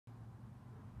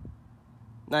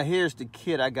Now here's the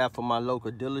kit I got from my local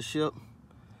dealership,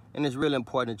 and it's really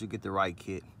important that you get the right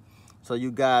kit. So you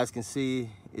guys can see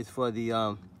it's for the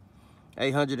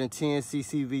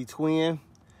 810cc V twin.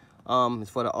 It's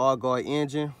for the R-Guard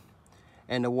engine,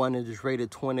 and the one that is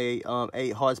rated 28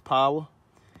 horsepower.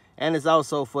 And it's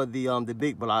also for the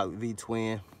big block V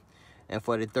twin, and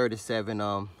for the 37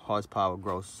 horsepower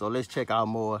gross. So let's check out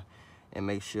more and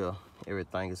make sure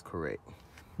everything is correct.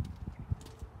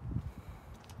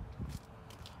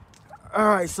 All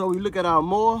right, so we look at our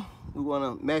mower. We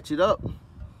want to match it up.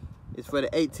 It's for the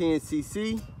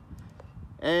 810cc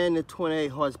and the 28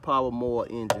 horsepower mower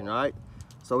engine, all right?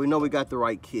 So we know we got the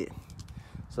right kit.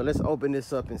 So let's open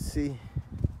this up and see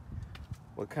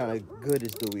what kind of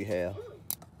goodies do we have.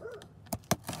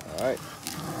 All right,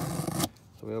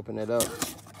 so we open it up.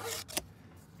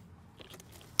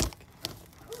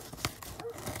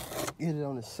 Get it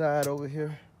on the side over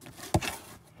here.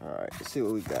 All right, let's see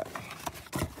what we got.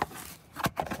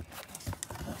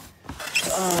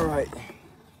 All right,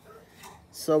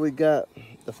 so we got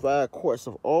the 5 quarts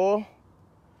of oil.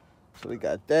 So we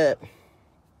got that.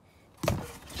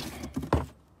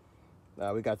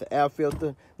 Now we got the air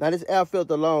filter. Now this air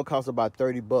filter alone costs about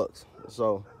 30 bucks.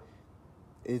 So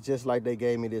it's just like they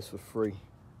gave me this for free.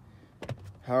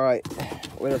 All right,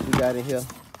 what else we got in here?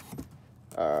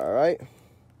 All right,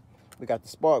 we got the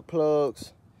spark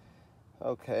plugs.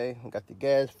 Okay, we got the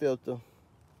gas filter.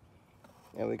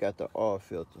 And we got the oil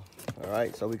filter. All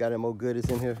right, so we got more goodies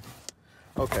in here.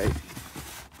 Okay,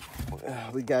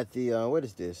 we got the, what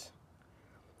is this?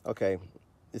 Okay,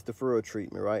 it's the fluid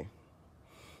treatment, right?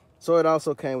 So it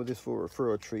also came with this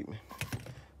fluid treatment.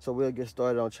 So we'll get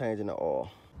started on changing the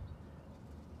oil.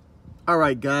 All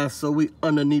right, guys, so we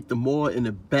underneath the mower in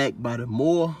the back by the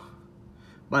mower,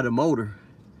 by the motor.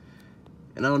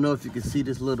 And I don't know if you can see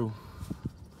this little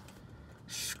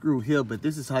screw here, but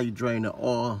this is how you drain the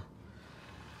oil.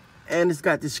 And it's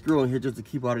got this screw in here just to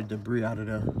keep all the debris out of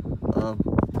there.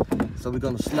 So we're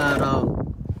gonna slide our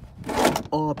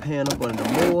oil pan up under the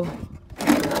mower.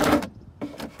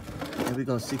 And we're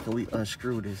gonna see can we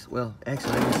unscrew this. Well,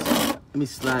 actually, let me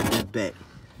slide that back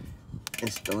and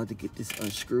start to get this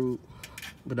unscrewed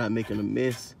without making a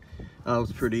mess. It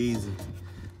was pretty easy.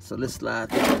 So let's slide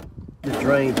the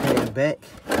drain pan back.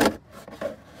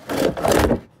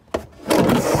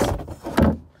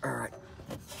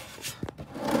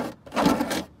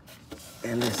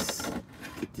 And let's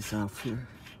get this off here.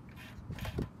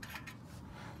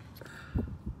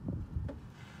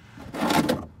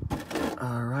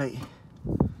 All right,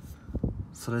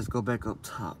 so let's go back up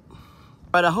top. All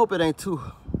right, I hope it ain't too,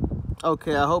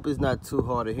 okay, I hope it's not too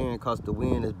hard to hear because the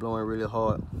wind is blowing really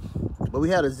hard. But we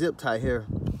had a zip tie here,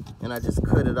 and I just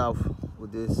cut it off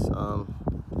with this,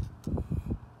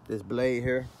 this blade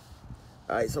here.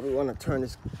 All right, so we want to turn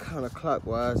this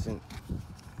counterclockwise and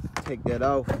take that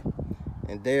off.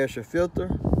 And there's your filter.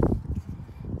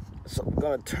 So we're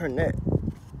gonna turn that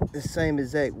the same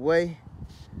exact way.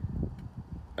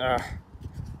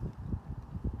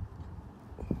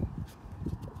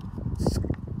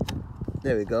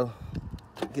 There we go.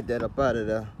 Get that up out of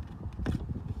there.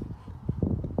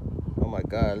 Oh my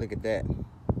God, look at that.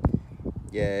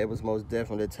 Yeah, it was most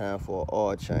definitely time for an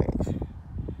oil change.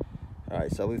 All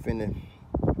right, so we finna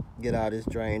get all this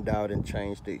drained out and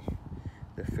change the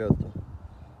filter.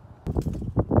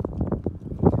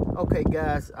 Okay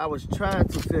guys, I was trying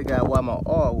to figure out why my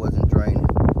oil wasn't draining.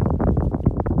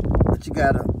 But you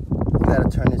gotta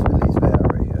turn this release valve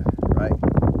right here, right?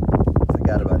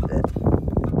 Forgot about that.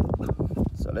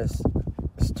 So let's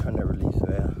turn the release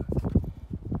valve.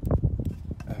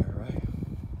 Alright.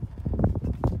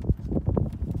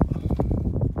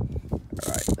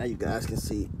 Alright, now you guys can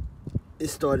see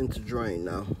it's starting to drain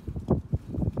now.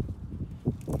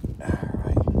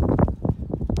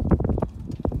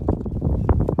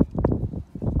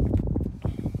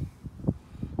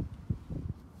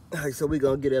 All right, so we're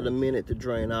gonna get it a minute to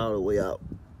drain all the way out.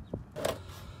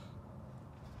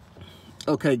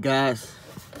 Okay, guys,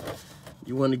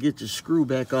 you wanna get your screw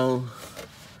back on,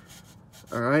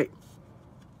 all right?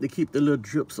 To keep the little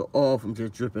drips of oil from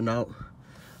just dripping out.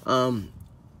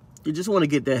 You just wanna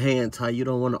get that hand tight. You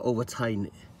don't wanna over tighten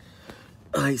it.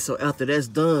 All right, so after that's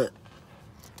done,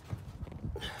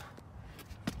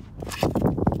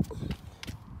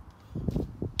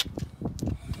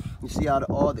 you see all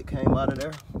the oil that came out of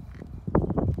there?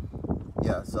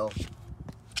 Yeah, so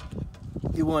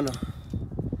you want to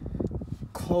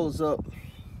close up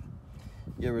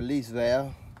your release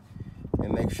valve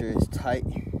and make sure it's tight.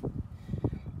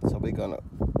 So we're going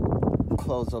to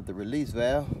close up the release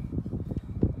valve.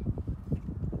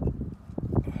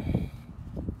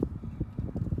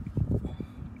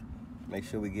 Make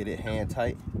sure we get it hand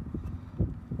tight.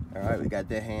 All right, we got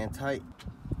that hand tight.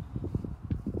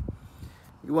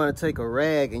 You want to take a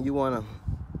rag and you want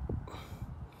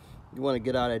to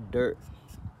get all that dirt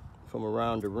from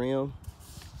around the rim.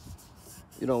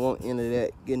 You don't want any of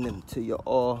that getting into your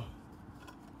oil.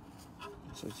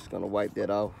 So it's just gonna wipe that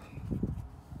off.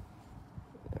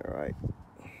 All right.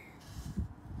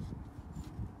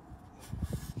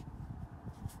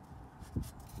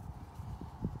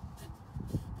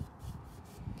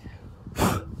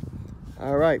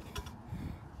 All right.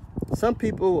 Some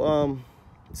people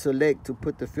select to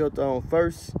put the filter on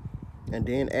first and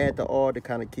then add the oil to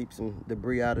kind of keep some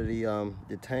debris out of the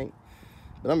tank.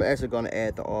 But I'm actually gonna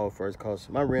add the oil first because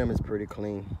my rim is pretty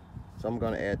clean. So I'm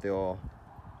gonna add the oil.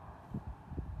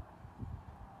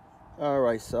 All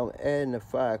right, so I'm adding the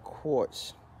 5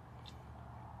 quarts.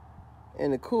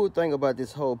 And the cool thing about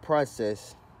this whole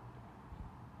process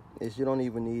is you don't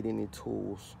even need any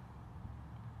tools.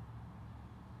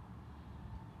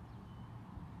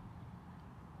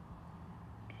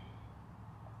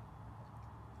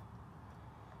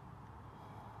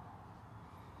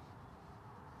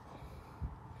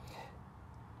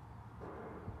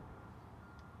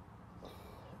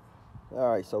 All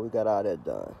right, so we got all that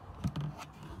done.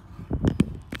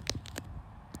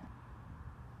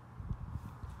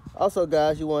 Also,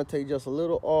 guys, you want to take just a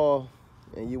little oil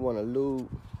and you want to lube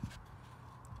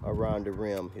around the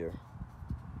rim here.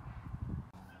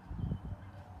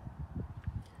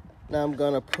 Now I'm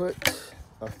gonna put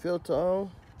a filter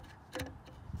on.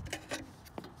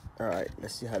 All right,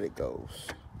 let's see how that goes.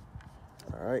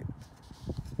 All right,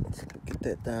 let's get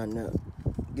that down now.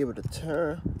 Give it a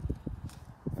turn.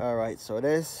 All right, so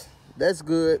that's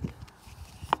good.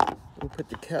 We'll put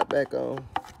the cap back on.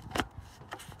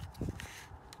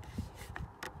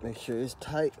 Make sure it's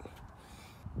tight.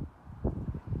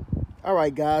 All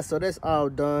right, guys, so that's all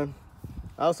done.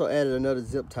 I also added another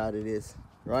zip tie to this,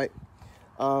 right?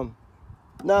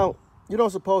 Now, you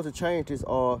don't supposed to change this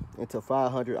oil until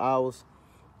 500 hours.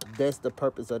 That's the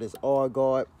purpose of this oil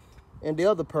guard. And the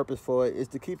other purpose for it is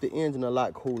to keep the engine a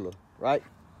lot cooler, right?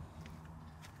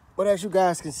 But as you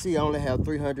guys can see, I only have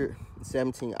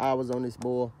 317 hours on this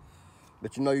board.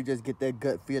 But you know, you just get that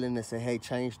gut feeling and say, hey,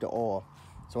 change the oil.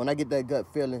 So when I get that gut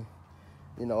feeling,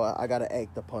 you know, I gotta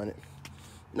act upon it.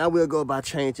 Now we'll go by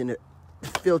changing the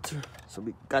filter. So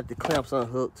we got the clamps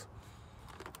unhooked.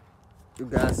 You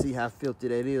guys see how filthy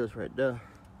that is right there.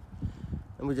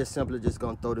 And we're just simply just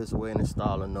gonna throw this away and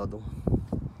install another one.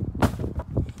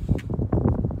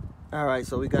 All right,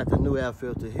 so we got the new air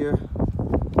filter here.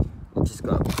 I'm just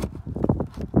gonna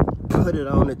put it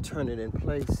on and turn it in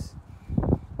place.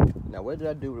 Now, what did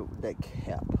I do with that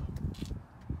cap?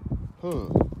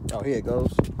 Oh, here it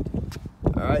goes.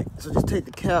 All right, so just take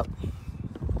the cap,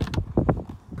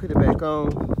 put it back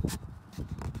on.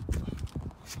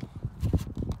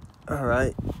 All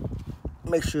right,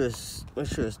 make sure it's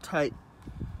tight.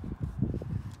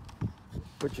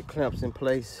 Put your clamps in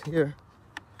place here.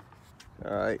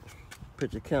 All right,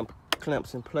 put your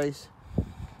clamps in place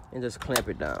and just clamp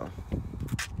it down.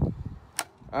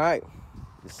 All right,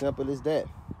 as simple as that.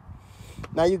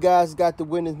 Now you guys got to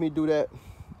witness me do that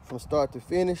from start to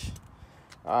finish.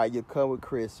 All right, you come with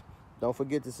Chris. Don't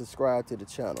forget to subscribe to the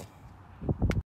channel.